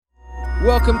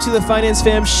Welcome to the Finance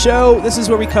Fam Show. This is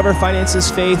where we cover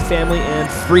finances, faith, family, and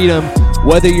freedom.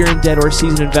 Whether you're in debt or a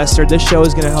seasoned investor, this show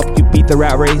is going to help you beat the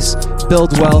rat race,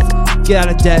 build wealth, get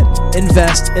out of debt,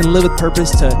 invest, and live with purpose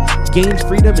to gain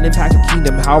freedom and impact the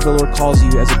kingdom however the Lord calls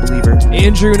you as a believer.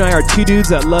 Andrew and I are two dudes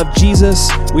that love Jesus.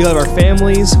 We love our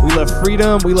families. We love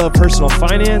freedom. We love personal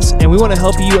finance. And we want to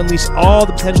help you unleash all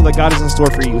the potential that God has in store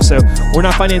for you. So we're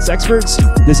not finance experts.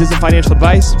 This isn't financial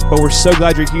advice, but we're so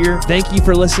glad you're here. Thank you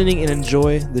for listening and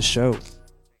enjoy the show.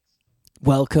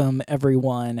 Welcome,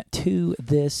 everyone, to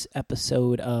this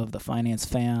episode of the Finance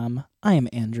Fam. I am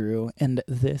Andrew, and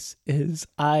this is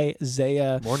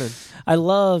Isaiah. Morning. I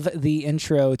love the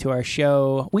intro to our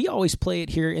show. We always play it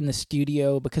here in the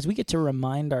studio because we get to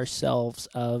remind ourselves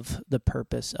of the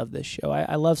purpose of this show.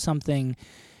 I love something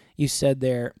you said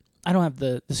there. I don't have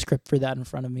the script for that in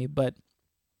front of me, but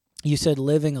you said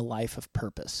living a life of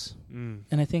purpose. And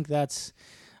I think that's...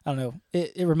 I don't know.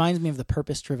 It reminds me of The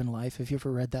Purpose-Driven Life. Have you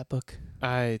ever read that book?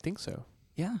 I think so.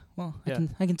 Yeah. Well, yeah.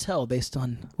 I can tell based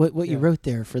on what you wrote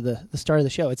there for the start of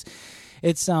the show.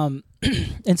 It's and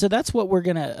so that's what we're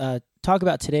gonna talk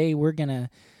about today. We're gonna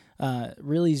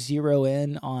really zero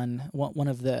in on one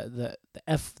of the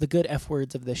good F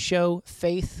words of the show,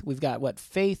 faith. We've got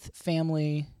faith,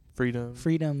 family, freedom,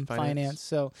 finance.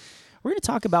 So we're gonna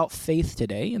talk about faith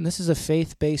today, and this is a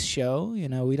faith-based show. You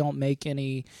know, we don't make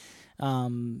any.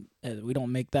 We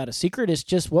don't make that a secret. It's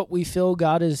just what we feel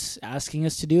God is asking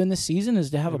us to do in this season is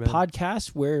to have Amen. A podcast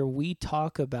where we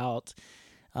talk about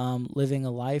living a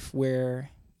life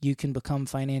where you can become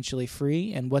financially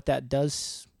free and what that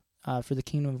does for the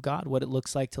kingdom of God, what it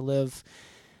looks like to live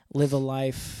a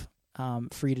life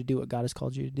free to do what God has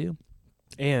called you to do.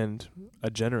 And a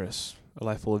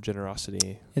life full of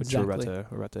generosity, Exactly. which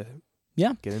we're about to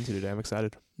get into today. I'm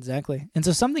excited. Exactly. And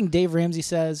so something Dave Ramsey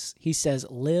says, he says,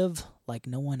 live like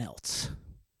no one else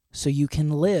so you can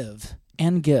live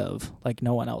and give like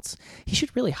no one else. He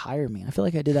should really hire me. I feel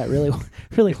like I did that really,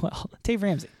 really well. Dave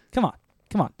Ramsey, come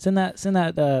on. Send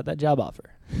that job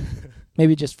offer.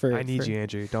 Maybe just for... I need you,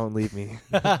 Andrew. Don't leave me.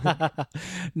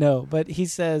 No, but he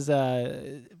says,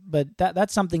 but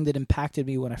that's something that impacted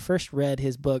me when I first read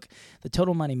his book, The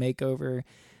Total Money Makeover.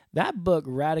 That book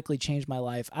radically changed my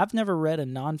life. I've never read a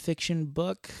nonfiction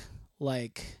book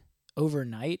like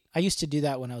overnight. I used to do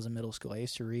that when I was in middle school. I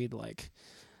used to read like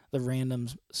the random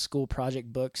school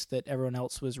project books that everyone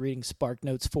else was reading Spark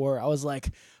Notes for. I was like,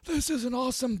 this is an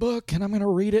awesome book, and I'm going to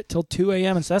read it till 2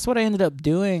 a.m. And so that's what I ended up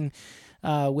doing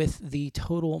with the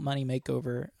Total Money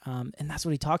Makeover. And that's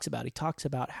what he talks about. He talks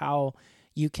about how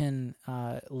you can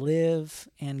live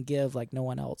and give like no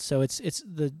one else. So it's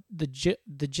the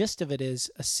gist of it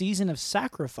is a season of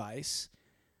sacrifice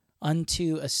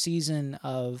unto a season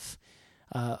of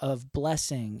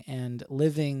blessing and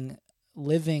living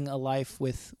a life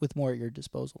with more at your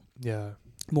disposal. Yeah,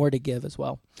 more to give as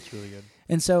well. It's really good.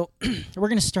 And so we're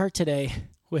going to start today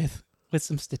with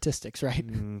some statistics, right?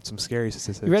 Some scary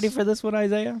statistics. You ready for this one,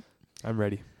 Isaiah? I'm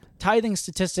ready. Tithing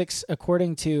statistics,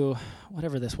 according to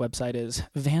whatever this website is,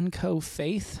 Vanco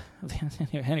Faith.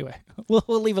 Anyway, we'll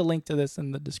leave a link to this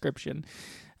in the description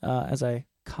as I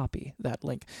copy that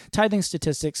link. Tithing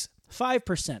statistics,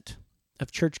 5%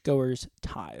 of churchgoers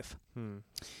tithe.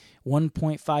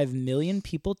 1.5 million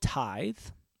people tithe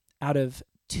out of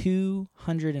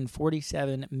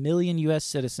 247 million U.S.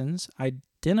 citizens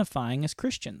identifying as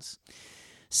Christians.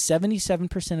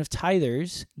 77% of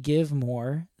tithers give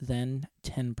more than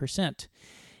 10%.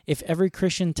 If every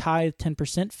Christian tithed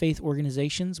 10%, faith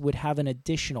organizations would have an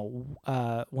additional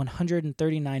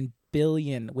 $139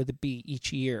 billion with a B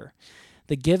each year.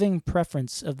 The giving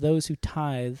preference of those who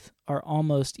tithe are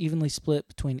almost evenly split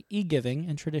between e-giving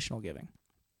and traditional giving.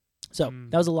 So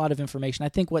that was a lot of information. I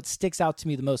think what sticks out to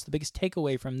me the most, the biggest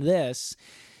takeaway from this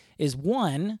is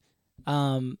one,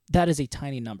 that is a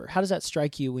tiny number. How does that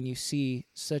strike you when you see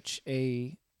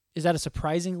is that a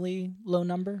surprisingly low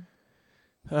number?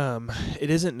 It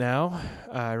isn't now.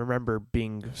 I remember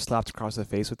being slapped across the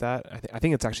face with that. I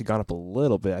think it's actually gone up a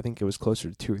little bit. I think it was closer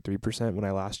to 2 or 3% when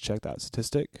I last checked that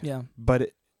statistic. Yeah.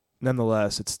 But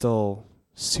nonetheless, it's still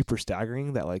super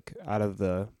staggering that like out of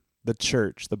the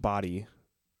church, the body,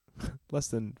 less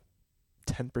than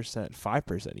 10%,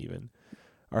 5% even,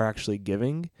 are actually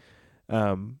giving.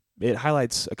 It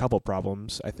highlights a couple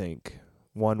problems, I think.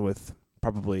 One with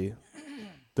probably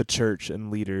the church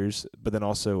and leaders, but then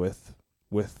also with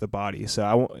the body.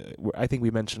 So I think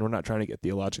we mentioned we're not trying to get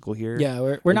theological here.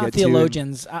 Yeah, we're not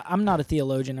theologians. I'm not a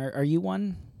theologian. Are you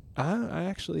one? I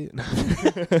actually no.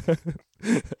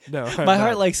 My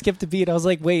heart like skipped a beat. I was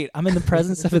like, wait, I'm in the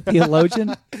presence of a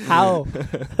theologian? How?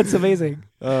 That's amazing.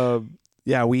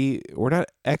 yeah, we're not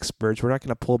experts. We're not going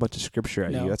to pull a bunch of scripture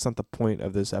at No. you. That's not the point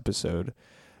of this episode.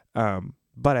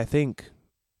 But I think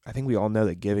we all know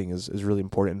that giving is really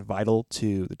important and vital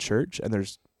to the church, and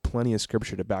there's plenty of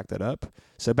scripture to back that up.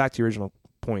 So back to your original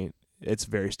point, it's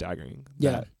very staggering.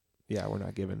 Yeah. We're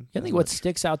not given. I think what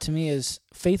sticks out to me is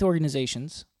faith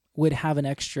organizations would have an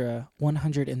extra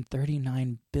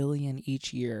 $139 billion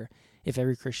each year if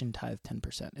every Christian tithed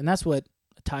 10%. And that's what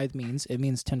a tithe means. It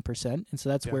means 10%. And so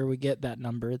that's where we get that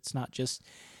number. It's not just,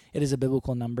 it is a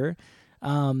biblical number.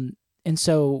 And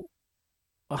so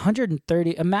imagine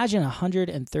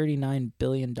 $139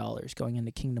 billion going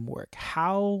into kingdom work.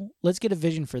 Let's get a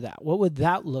vision for that. What would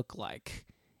that look like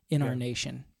in our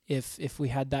nation if we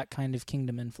had that kind of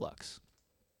kingdom influx?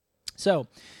 So,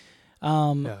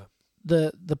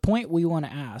 the point we want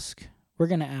to ask, we're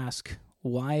going to ask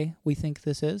why we think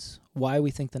this is, why we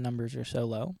think the numbers are so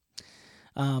low.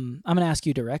 I'm going to ask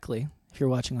you directly, if you're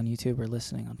watching on YouTube or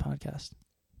listening on podcast.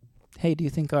 Hey, do you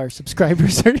think our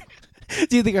subscribers are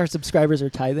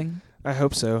tithing? I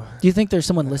hope so. Do you think there's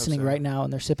someone listening right now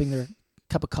and they're sipping their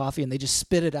cup of coffee and they just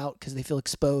spit it out because they feel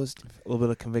exposed? A little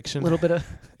bit of conviction. A little bit of...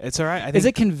 It's all right. Is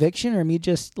it conviction or me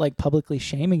just like publicly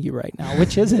shaming you right now?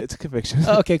 Which is it? It's a conviction.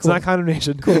 Oh, okay, cool. It's not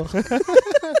condemnation. Cool.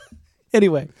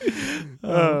 Anyway.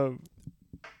 So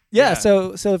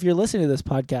if you're listening to this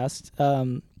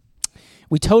podcast,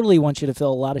 we totally want you to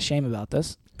feel a lot of shame about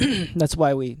this. That's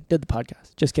why we did the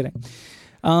podcast. Just kidding.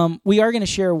 We are going to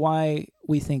share why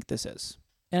we think this is.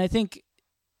 And I think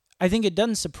it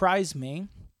doesn't surprise me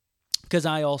because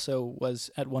I also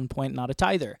was at one point not a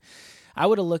tither. I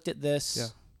would have looked at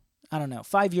this, I don't know,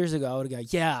 5 years ago, I would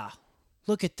have gone,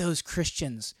 look at those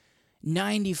Christians.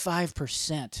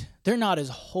 95%. They're not as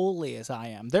holy as I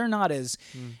am. They're not as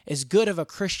good of a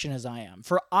Christian as I am.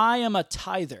 For I am a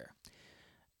tither.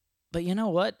 But you know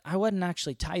what? I wasn't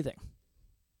actually tithing.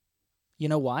 You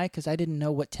know why? Because I didn't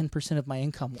know what 10% of my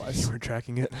income was. You were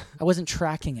tracking it. I wasn't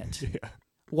tracking it. Yeah.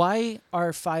 Why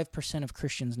are 5% of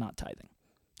Christians not tithing?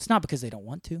 It's not because they don't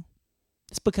want to.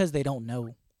 It's because they don't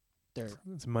know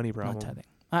it's a money problem. Not tithing.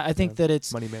 I think that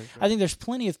it's money management. I think there's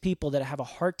plenty of people that have a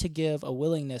heart to give, a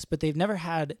willingness, but they've never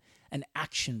had an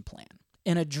action plan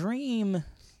and a dream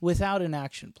without an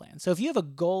action plan. So if you have a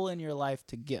goal in your life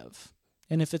to give,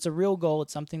 and if it's a real goal,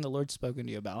 it's something the Lord's spoken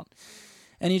to you about,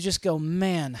 and you just go,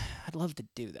 man, I'd love to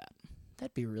do that.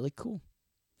 That'd be really cool.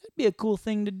 That'd be a cool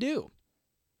thing to do.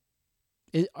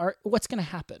 What's going to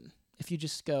happen if you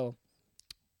just go,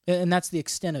 and that's the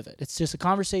extent of it. It's just a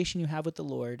conversation you have with the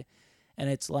Lord, and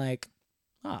it's like,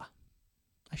 I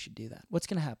should do that. What's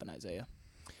going to happen, Isaiah?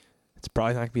 It's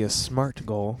probably not going to be a SMART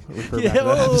goal. Look at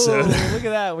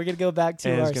that. We're going to go back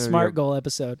to our SMART goal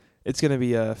episode. It's going to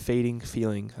be a fading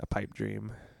feeling, a pipe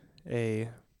dream, a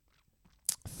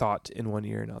thought in one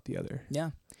ear and out the other.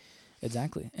 Yeah,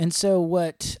 exactly. And so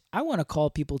what I want to call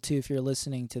people to, if you're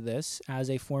listening to this, as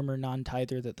a former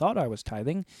non-tither that thought I was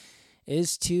tithing,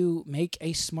 is to make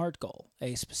a SMART goal,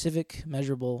 a specific,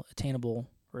 measurable, attainable,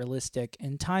 realistic,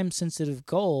 and time-sensitive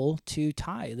goal to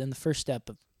tithe. And the first step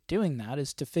of doing that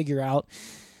is to figure out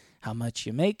how much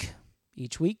you make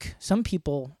each week. Some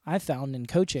people I found in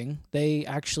coaching, they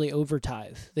actually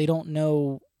over-tithe. They don't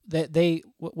know that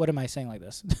what am I saying like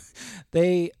this?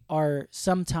 They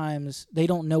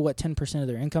don't know what 10% of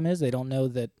their income is. They don't know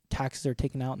that taxes are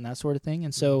taken out and that sort of thing.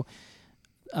 And so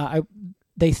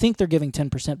they think they're giving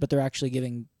 10%, but they're actually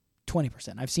giving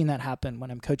 20%. I've seen that happen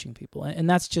when I'm coaching people. And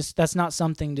that's not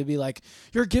something to be like,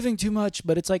 you're giving too much,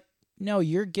 but it's like, no,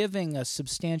 you're giving a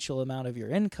substantial amount of your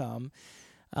income,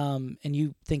 and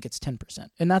you think it's 10%.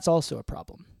 And that's also a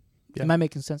problem. Yeah. Am I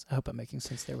making sense? I hope I'm making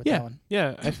sense there with that one.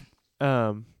 Yeah.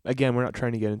 Again, we're not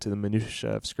trying to get into the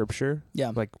minutia of Scripture.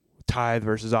 Yeah. Like tithe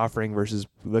versus offering versus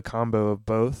the combo of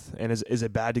both. And is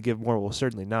it bad to give more? Well,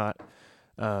 certainly not.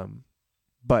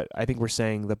 But I think we're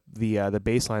saying the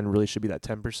baseline really should be that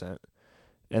 10%.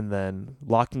 And then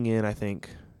locking in, I think,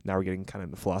 now we're getting kind of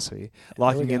into philosophy,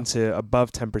 locking into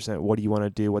above 10%, what do you want to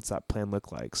do? What's that plan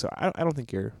look like? So I don't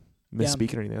think you're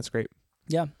misspeaking or anything. That's great.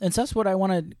 Yeah. And so that's what I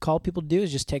want to call people to do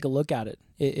is just take a look at it.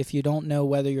 If you don't know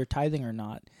whether you're tithing or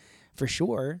not, for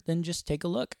sure, then just take a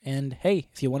look. And hey,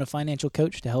 if you want a financial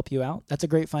coach to help you out, that's a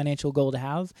great financial goal to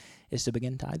have, is to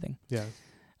begin tithing. Yeah.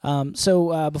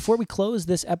 So before we close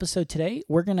this episode today,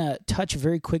 we're going to touch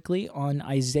very quickly on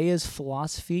Isaiah's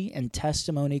philosophy and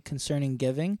testimony concerning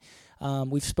giving.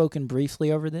 We've spoken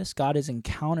briefly over this. God has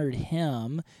encountered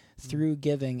him through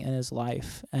giving in his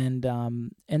life. And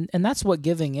that's what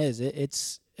giving is.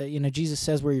 It's Jesus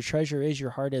says where your treasure is,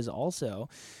 your heart is also.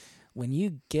 When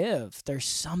you give, there's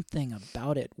something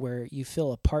about it where you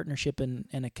feel a partnership and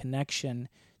a connection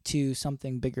to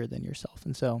something bigger than yourself.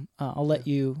 And so I'll let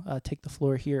you take the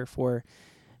floor here for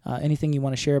anything you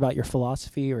want to share about your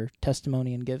philosophy or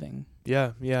testimony in giving.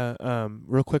 Yeah.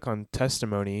 Real quick on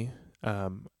testimony.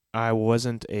 I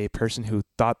wasn't a person who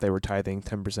thought they were tithing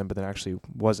 10%, but then actually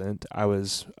wasn't. I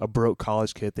was a broke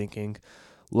college kid thinking,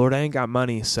 Lord, I ain't got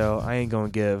money, so I ain't going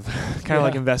to give. Kind of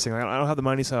like investing. Like, I don't have the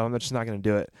money, so I'm just not going to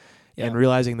do it. Yeah. And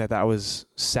realizing that was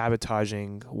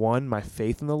sabotaging, one, my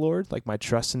faith in the Lord, like my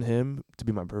trust in him to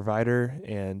be my provider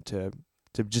and to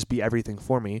just be everything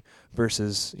for me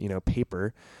versus,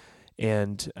 paper.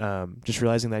 And just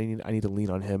realizing that I need to lean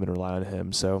on him and rely on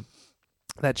him. So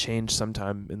that changed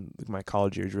sometime in my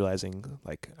college years, realizing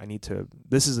like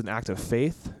this is an act of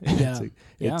faith.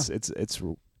 It's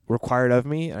required of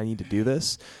me. I need to do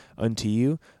this unto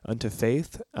you, unto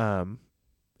faith. And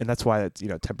that's why it's,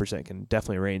 10% can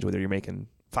definitely range, whether you're making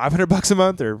 $500 a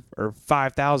month or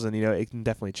 5,000, it can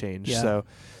definitely change. Yeah. So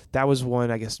that was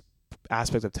one, I guess,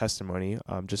 aspect of testimony,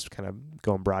 just kind of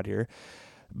going broad here.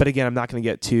 But again, I'm not going to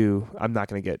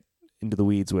get into the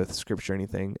weeds with scripture or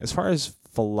anything. As far as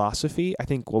philosophy, I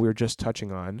think what we were just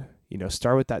touching on,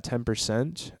 start with that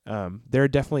 10%. There are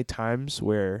definitely times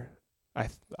where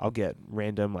I'll get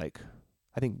random, like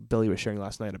I think Billy was sharing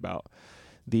last night about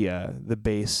the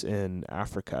base in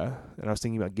Africa, and I was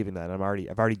thinking about giving that. And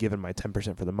I've already given my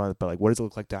 10% for the month, but like, what does it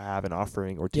look like to have an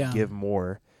offering or to give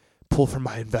more, pull from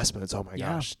my investments? Oh my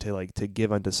gosh, to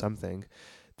give unto something.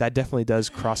 That definitely does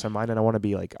cross my mind, and I want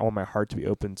my heart to be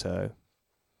open to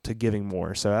giving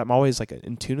more. So I'm always like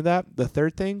in tune to that. The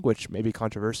third thing, which may be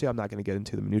controversial, I'm not going to get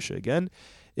into the minutia again,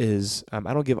 is I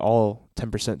don't give all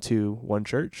 10% to one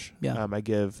church. Yeah. I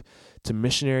give to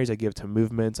missionaries, I give to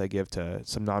movements, I give to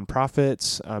some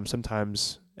nonprofits.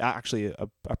 Sometimes actually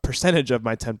a percentage of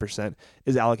my 10%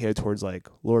 is allocated towards like,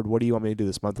 Lord, what do you want me to do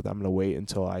this month? I'm going to wait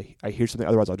until I hear something.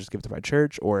 Otherwise I'll just give it to my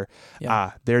church, or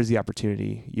there's the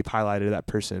opportunity. You've highlighted that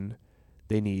person.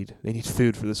 They need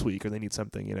food for this week, or they need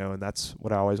something, and that's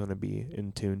what I always want to be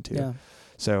in tune to. Yeah.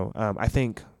 So I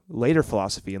think later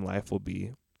philosophy in life will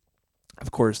be,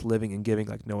 of course, living and giving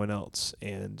like no one else.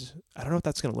 And I don't know what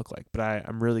that's going to look like, but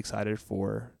I'm really excited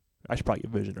I should probably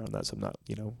get vision around that so I'm not,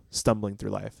 stumbling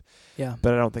through life. Yeah.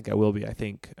 But I don't think I will be. I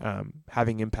think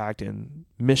having impact in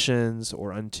missions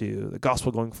or unto the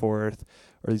gospel going forth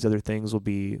or these other things will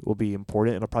be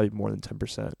important. It'll probably be more than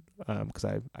 10% because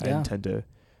I intend to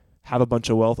have a bunch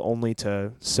of wealth only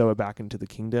to sow it back into the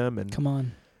kingdom and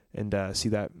see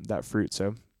that fruit.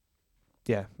 So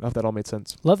yeah, I hope that all made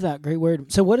sense. Love that. Great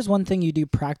word. So what is one thing you do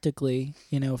practically,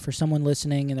 for someone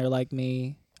listening and they're like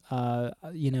me,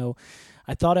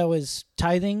 I thought I was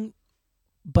tithing,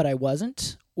 but I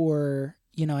wasn't, or,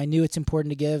 I knew it's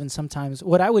important to give. And sometimes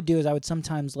what I would do is I would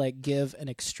sometimes like give an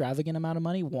extravagant amount of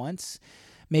money once,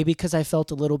 maybe because I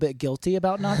felt a little bit guilty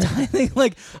about not tithing.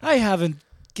 Like I haven't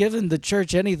given the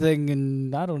church anything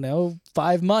in, I don't know,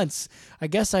 5 months. I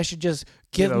guess I should just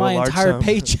give my entire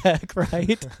paycheck,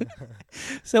 right?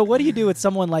 So what do you do with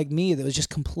someone like me that was just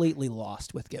completely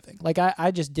lost with giving? Like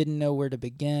I just didn't know where to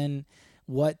begin,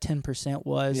 what 10%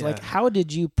 was. Yeah. Like how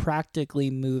did you practically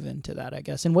move into that, I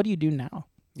guess? And what do you do now?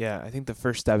 Yeah, I think the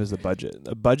first step is the budget.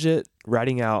 A budget,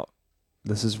 writing out,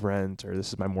 this is rent, or this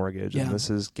is my mortgage, and this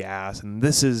is gas, and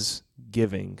this is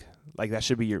giving. Like that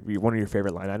should be your one of your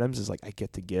favorite line items is like, I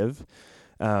get to give.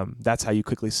 That's how you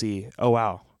quickly see, oh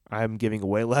wow, I'm giving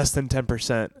away less than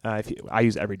 10%. I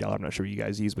use every dollar. I'm not sure what you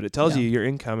guys use, but it tells you your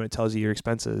income and it tells you your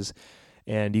expenses,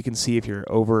 and you can see if you're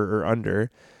over or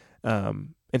under.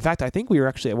 In fact, I think we were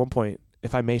actually at one point,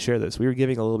 if I may share this, we were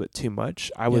giving a little bit too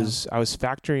much. I was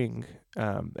factoring,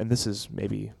 and this is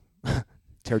maybe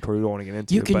territory we don't want to get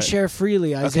into. You can share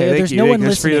freely, Isaiah. Okay, there's no one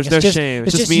listening. There's no shame.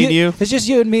 It's just me and you. It's just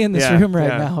you and me in this room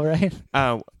right now, right?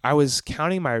 I was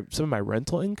counting some of my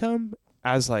rental income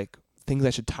as like things I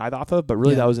should tithe off of, but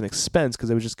really that was an expense because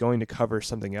it was just going to cover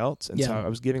something else. And so I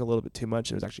was giving a little bit too much,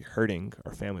 and it was actually hurting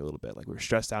our family a little bit. Like we were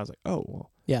stressed out. I was like, oh,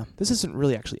 well, this isn't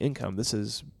really actually income. This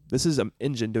is an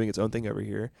engine doing its own thing over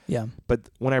here. Yeah. But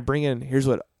when I bring in, here's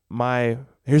the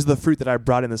fruit that I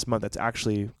brought in this month that's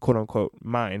actually quote unquote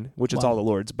mine, which is all the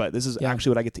Lord's, but this is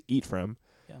actually what I get to eat from.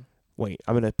 Yeah. Wait,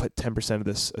 I'm going to put 10% of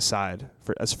this aside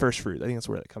as first fruit. I think that's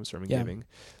where that comes from in giving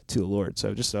to the Lord.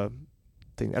 So just a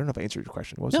thing. I don't know if I answered your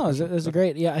question. It was a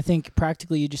great. Yeah, I think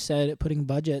practically you just said putting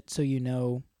budget so you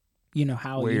know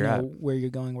how where you're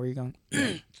going.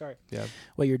 Sorry. Yeah.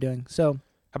 What you're doing. So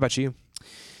how about you?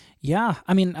 Yeah,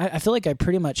 I mean, I feel like I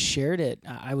pretty much shared it.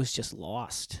 I was just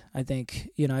lost. I think,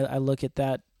 I look at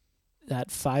that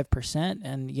 5%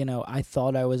 and, I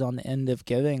thought I was on the end of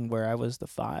giving where I was the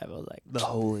 5. I was like, the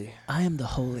holy. I am the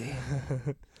holy.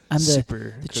 I'm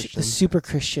the super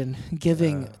Christian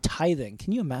giving tithing.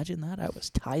 Can you imagine that? I was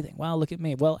tithing. Wow, look at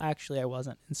me. Well, actually, I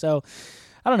wasn't. And so,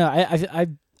 I don't know.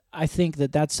 I think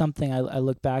that's something I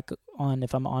look back on,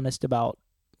 if I'm honest about,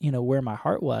 where my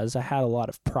heart was. I had a lot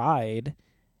of pride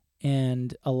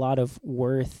and a lot of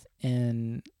worth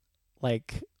in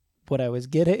like what I was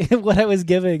getting, what I was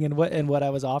giving, and what I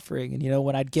was offering. And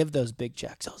when I'd give those big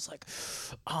checks, I was like,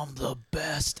 I'm the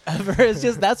best ever. It's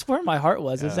just that's where my heart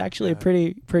was. It's actually a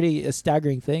pretty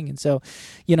staggering thing. And so,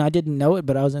 I didn't know it,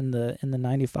 but I was in the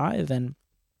 95, and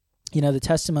the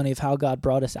testimony of how God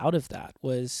brought us out of that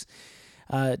was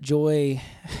Joy,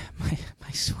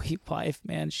 my sweet wife,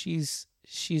 man. She's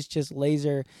just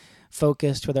laser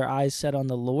focused with her eyes set on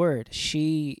the Lord.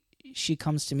 She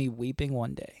comes to me weeping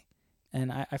one day. And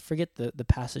I forget the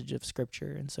passage of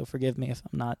scripture, and so forgive me if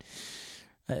I'm not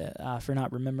for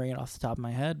not remembering it off the top of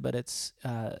my head. But it's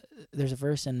there's a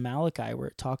verse in Malachi where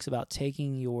it talks about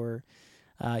taking your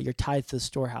tithe to the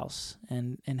storehouse,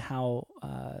 and how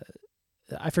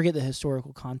I forget the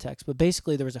historical context, but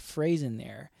basically there was a phrase in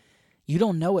there. You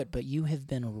don't know it, but you have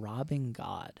been robbing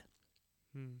God.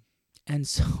 And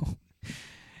so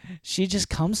she just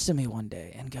comes to me one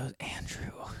day and goes,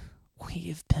 Andrew, we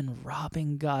have been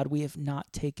robbing God. We have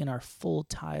not taken our full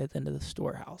tithe into the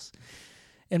storehouse.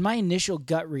 And my initial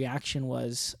gut reaction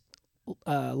was,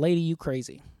 lady, you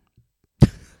crazy.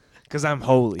 Because I'm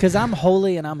holy. Because I'm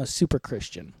holy and I'm a super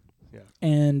Christian. Yeah.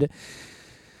 And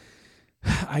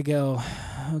I go,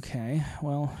 okay,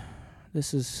 well,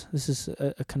 this is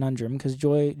a conundrum, because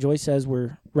Joy says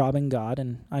we're robbing God,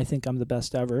 and I think I'm the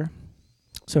best ever.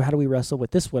 So how do we wrestle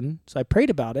with this one? So I prayed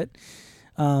about it.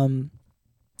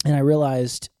 And I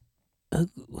realized I'm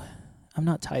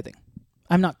not tithing.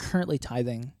 I'm not currently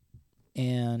tithing,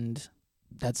 and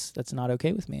that's not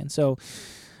okay with me. And so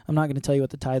I'm not going to tell you what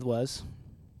the tithe was.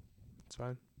 That's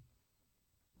fine.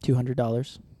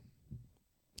 $200.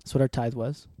 That's what our tithe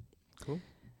was. Cool.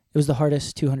 It was the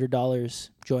hardest $200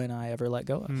 Joy and I ever let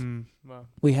go of. Wow.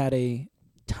 We had a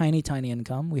tiny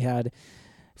income. We had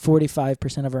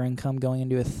 45% of our income going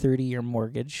into a 30-year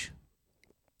mortgage,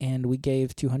 and we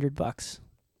gave $200.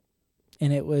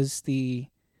 And it was the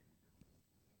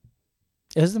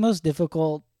most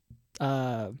difficult.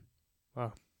 Wow.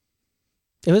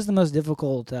 It was the most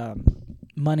difficult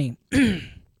money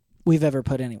we've ever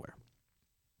put anywhere.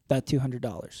 That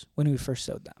 $200 when we first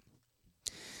sowed that,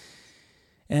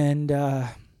 and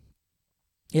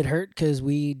it hurt because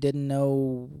we didn't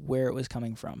know where it was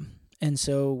coming from, and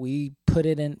so we put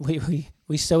it in.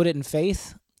 We sowed it in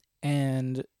faith,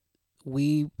 and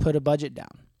we put a budget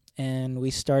down. And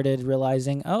we started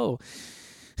realizing,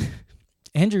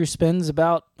 Andrew spends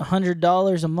about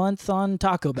 $100 a month on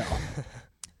Taco Bell,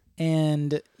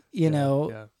 and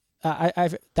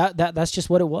that's just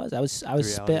what it was. I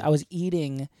was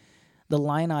eating the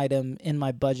line item in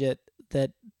my budget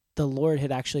that the Lord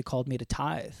had actually called me to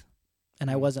tithe,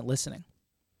 and I wasn't listening.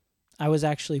 I was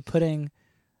actually putting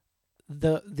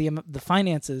the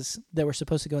finances that were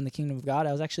supposed to go in the kingdom of God.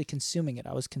 I was actually consuming it.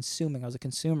 I was a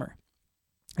consumer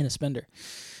and a spender.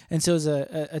 And so it was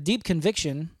a deep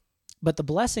conviction, but the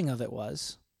blessing of it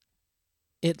was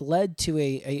it led to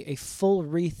a full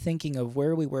rethinking of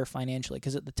where we were financially.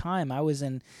 Because at the time I was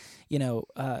in,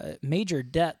 major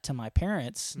debt to my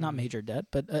parents, not major debt,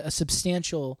 but a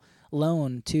substantial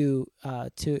loan to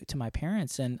my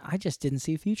parents. And I just didn't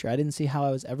see a future. I didn't see how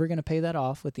I was ever going to pay that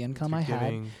off with the income I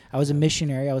had. I was a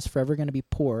missionary. I was forever going to be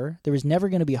poor. There was never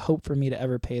going to be a hope for me to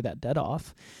ever pay that debt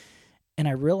off. And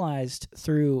I realized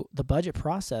through the budget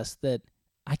process that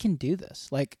I can do this.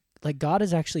 Like God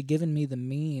has actually given me the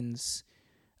means.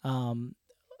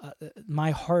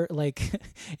 My heart,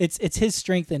 it's His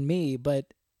strength in me, but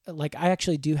I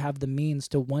actually do have the means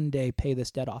to one day pay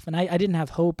this debt off. And I didn't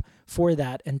have hope for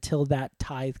that until that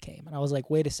tithe came. And I was like,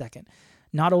 wait a second.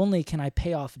 Not only can I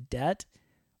pay off debt,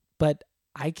 but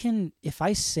I can, if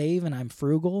I save and I'm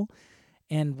frugal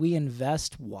and we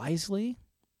invest wisely,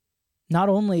 not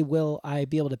only will I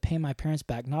be able to pay my parents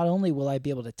back, not only will I be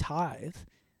able to tithe,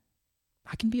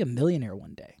 I can be a millionaire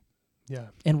one day. Yeah.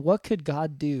 And what could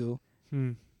God do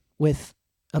with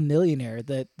a millionaire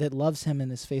that loves Him and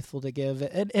is faithful to give?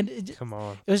 And come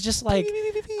on. It was just like,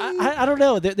 I don't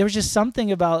know. There was just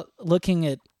something about looking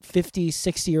at 50,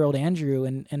 60-year-old Andrew,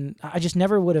 and I just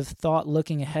never would have thought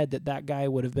looking ahead that guy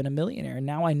would have been a millionaire. And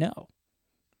now I know.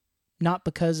 Not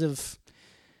because of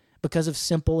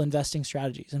simple investing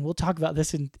strategies. And we'll talk about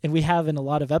this, and we have in a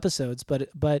lot of episodes, but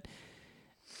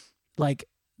like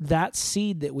that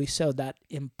seed that we sowed, that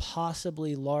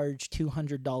impossibly large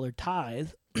 $200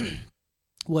 tithe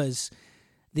was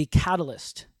the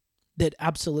catalyst that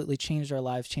absolutely changed our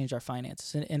lives, changed our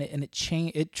finances, and it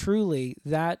changed. It truly,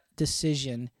 that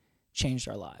decision changed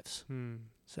our lives.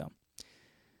 So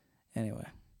anyway,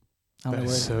 I don't That know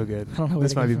where is so good. I don't know where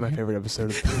This to might go be from my here. favorite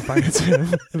episode of the Finance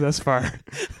Fam thus far.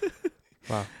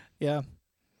 Wow. Yeah.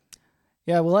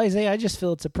 Well, Isaiah, I just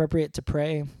feel it's appropriate to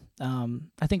pray.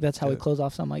 I think that's how we close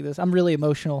off something like this. I'm really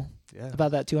emotional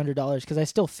about that $200 because I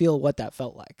still feel what that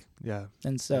felt like. Yeah.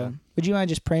 And so, would you mind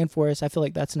just praying for us? I feel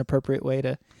like that's an appropriate way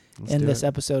to end this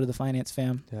episode of the Finance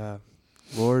Fam. Yeah.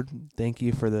 Lord, thank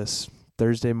you for this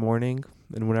Thursday morning,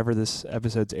 and whenever this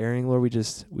episode's airing, Lord, we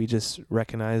just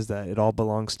recognize that it all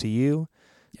belongs to you.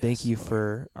 Yes, thank you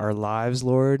for our lives,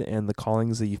 Lord, and the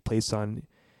callings that you've placed on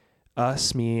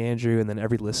us, me, Andrew, and then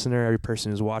every listener, every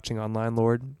person who's watching online,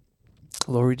 Lord.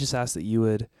 Lord, we just ask that you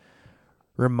would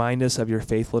remind us of your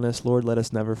faithfulness, Lord. Let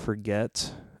us never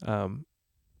forget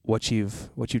what you've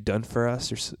done for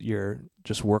us, your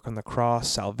just work on the cross,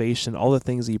 salvation, all the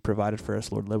things that you provided for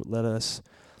us, Lord. Let us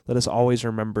always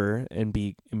remember and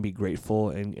be grateful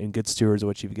and good stewards of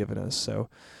what you've given us. So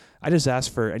I just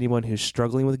ask for anyone who's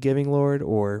struggling with giving, Lord,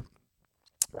 or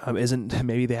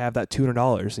maybe they have that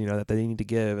 $200, that they need to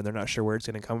give and they're not sure where it's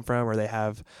going to come from, or they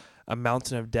have a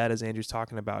mountain of debt, as Andrew's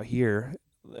talking about here,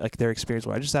 like their experience.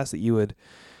 Well, I just ask that you would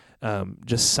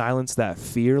just silence that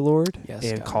fear, Lord, and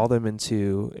God, call them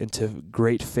into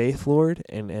great faith, Lord,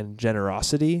 and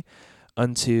generosity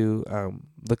unto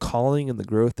the calling and the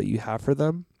growth that you have for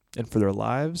them and for their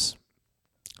lives.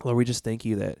 Lord, we just thank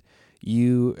you that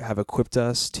you have equipped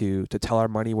us to tell our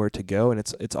money where to go, and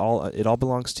it all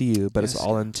belongs to you, but it's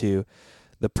all into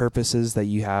the purposes that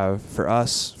you have for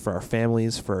us, for our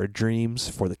families, for our dreams,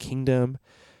 for the kingdom.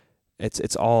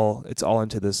 It's all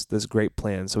into this great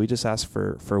plan. So we just ask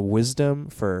for wisdom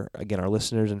for, again, our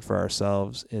listeners and for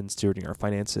ourselves in stewarding our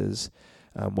finances,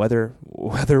 whether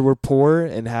we're poor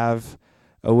and have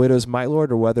a widow's mite,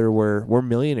 Lord, or whether we're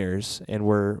millionaires and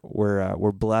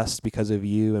we're blessed because of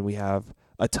you and we have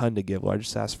a ton to give. Lord, I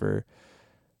just ask for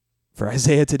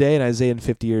Isaiah today and Isaiah in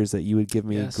 50 years that you would give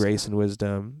me grace and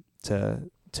wisdom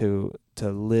to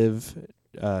live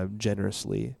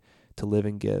generously, to live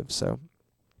and give. So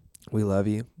we love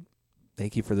you.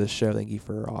 Thank you for this show. Thank you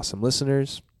for awesome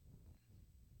listeners.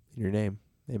 In your name,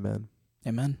 amen.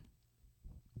 Amen.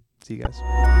 See you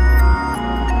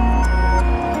guys.